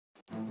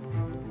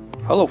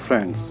Hello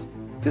friends,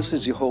 this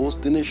is your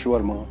host Dinesh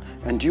Verma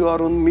and you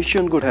are on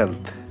Mission Good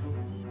Health.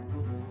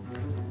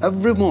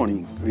 Every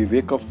morning we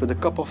wake up with a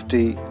cup of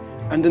tea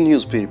and a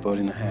newspaper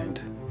in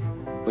hand.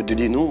 But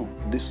did you know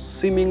this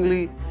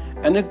seemingly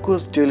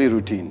innocuous daily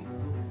routine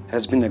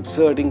has been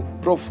exerting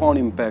profound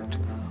impact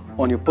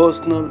on your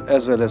personal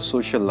as well as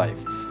social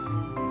life?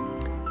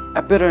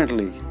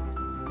 Apparently,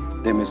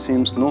 there may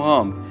seem no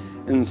harm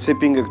in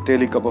sipping a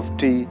daily cup of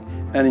tea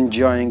and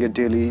enjoying a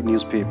daily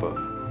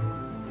newspaper,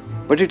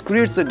 but it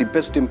creates the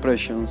deepest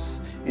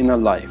impressions in our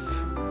life.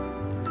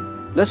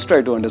 Let's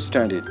try to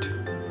understand it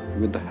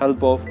with the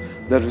help of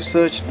the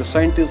research the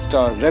scientists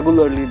are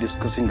regularly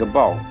discussing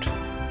about.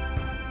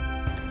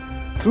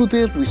 Through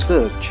their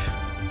research,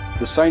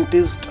 the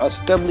scientists are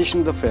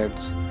establishing the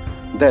facts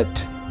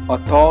that our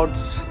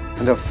thoughts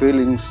and our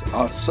feelings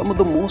are some of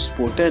the most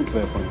potent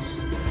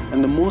weapons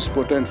and the most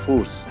potent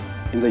force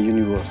in the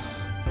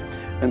universe.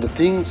 And the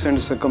things and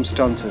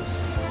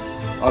circumstances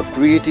are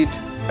created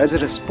as a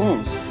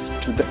response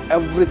to the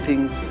every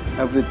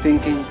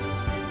thinking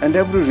and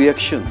every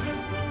reaction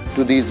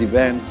to these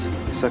events,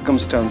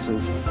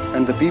 circumstances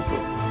and the people.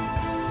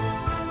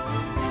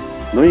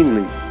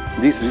 Knowingly,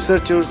 these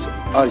researchers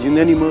are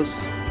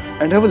unanimous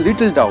and have a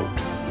little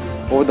doubt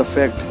over the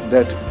fact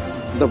that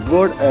the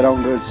world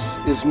around us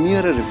is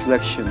mere a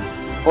reflection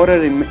or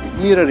a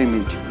mirror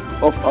image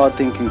of our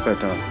thinking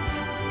pattern.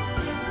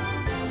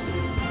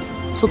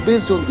 So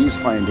based on these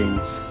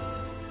findings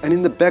and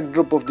in the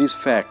backdrop of these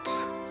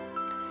facts,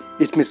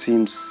 it may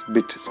seem a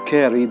bit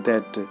scary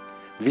that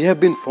we have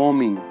been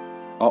forming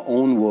our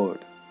own world,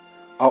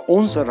 our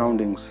own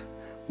surroundings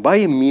by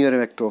a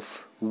mere act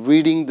of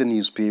reading the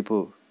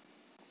newspaper.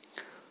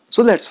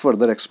 So let's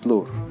further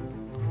explore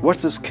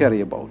what's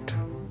scary about.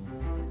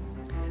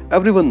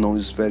 Everyone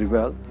knows very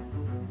well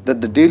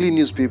that the daily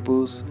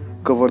newspapers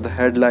cover the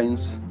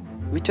headlines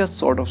which are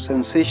sort of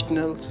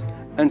sensational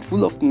and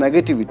full of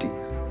negativity.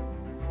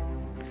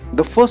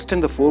 The first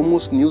and the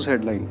foremost news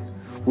headline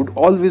would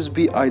always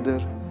be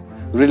either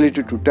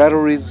related to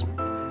terrorism,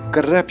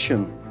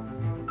 corruption,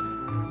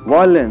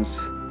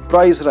 violence,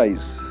 price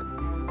rise,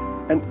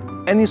 and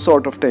any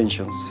sort of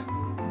tensions.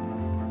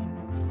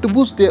 To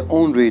boost their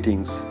own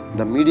ratings,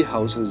 the media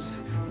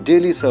houses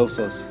daily serves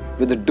us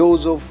with a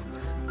dose of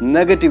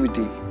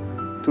negativity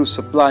through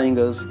supplying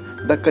us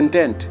the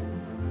content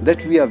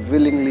that we are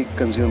willingly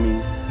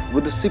consuming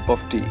with a sip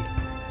of tea.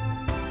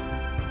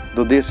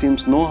 Though there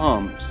seems no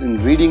harm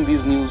in reading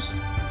these news,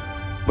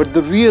 but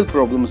the real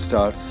problem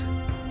starts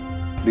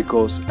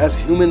because as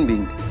human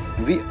beings,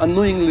 we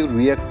unknowingly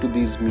react to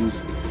these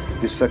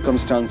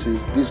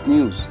circumstances, these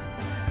news,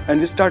 and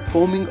we start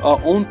forming our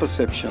own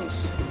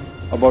perceptions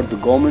about the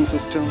government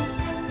system,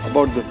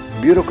 about the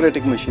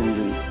bureaucratic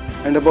machinery,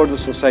 and about the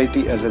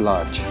society as a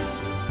large.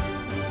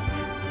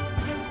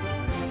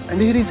 And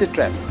here is a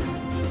trap.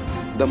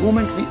 The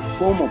moment we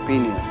form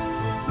opinion,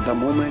 the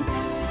moment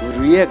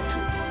we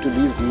react to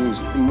these news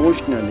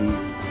emotionally,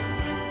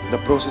 the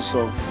process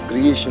of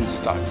creation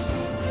starts.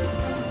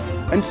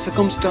 And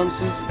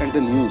circumstances and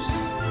the news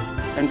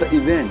and the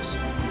events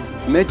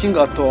matching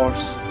our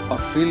thoughts, our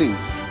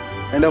feelings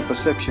and our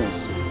perceptions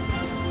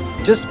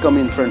just come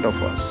in front of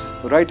us,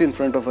 right in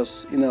front of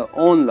us in our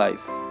own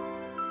life.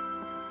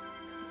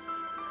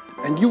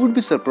 And you would be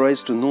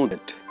surprised to know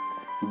that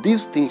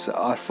these things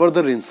are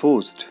further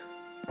reinforced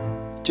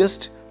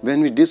just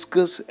when we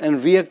discuss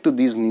and react to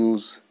these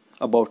news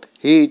about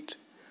hate,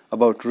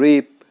 about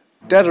rape,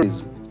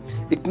 terrorism,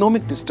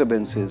 economic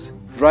disturbances,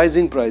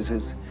 rising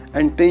prices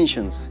and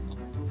tensions.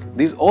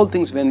 These all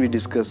things when we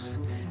discuss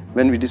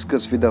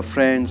with our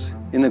friends,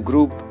 in a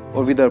group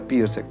or with our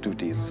peers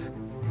activities.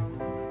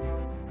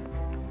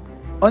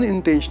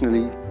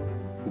 Unintentionally,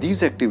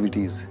 these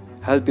activities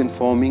help in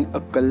forming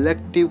a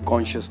collective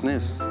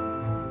consciousness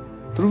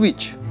through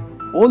which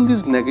all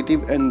these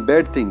negative and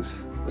bad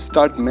things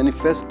start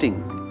manifesting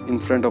in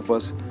front of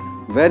us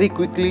very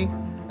quickly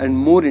and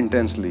more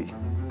intensely.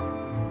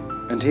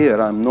 And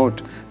here I am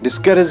not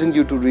discouraging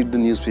you to read the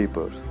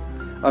newspaper.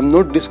 I am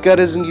not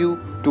discouraging you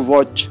to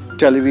watch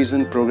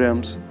television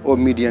programs or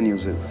media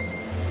newses.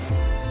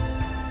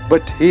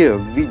 But here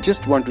we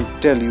just want to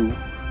tell you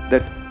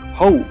that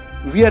how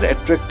we are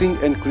attracting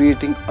and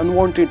creating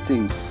unwanted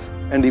things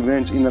and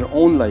events in our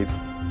own life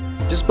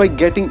just by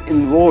getting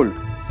involved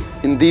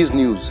in these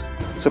news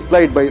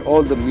supplied by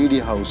all the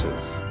media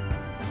houses.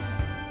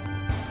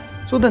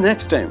 So the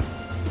next time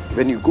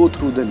when you go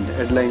through the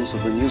headlines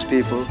of the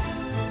newspaper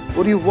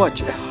or you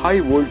watch a high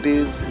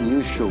voltage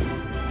news show,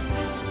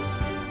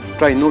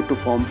 try not to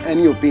form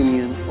any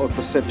opinion or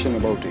perception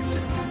about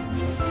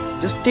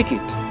it. Just take it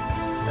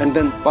and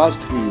then pass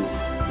through you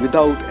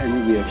without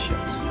any reactions.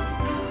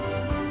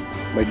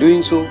 By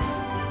doing so,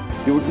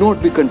 you would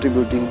not be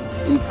contributing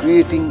in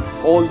creating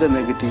all the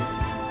negative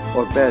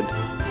or bad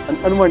and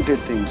unwanted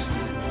things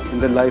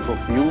in the life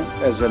of you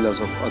as well as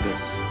of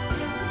others.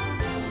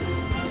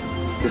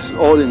 This is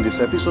all in this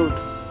episode.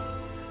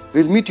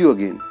 We'll meet you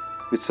again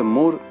with some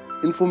more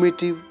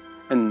informative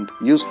and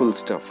useful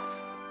stuff.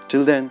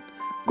 Till then,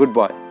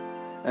 goodbye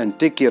and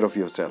take care of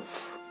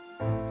yourself.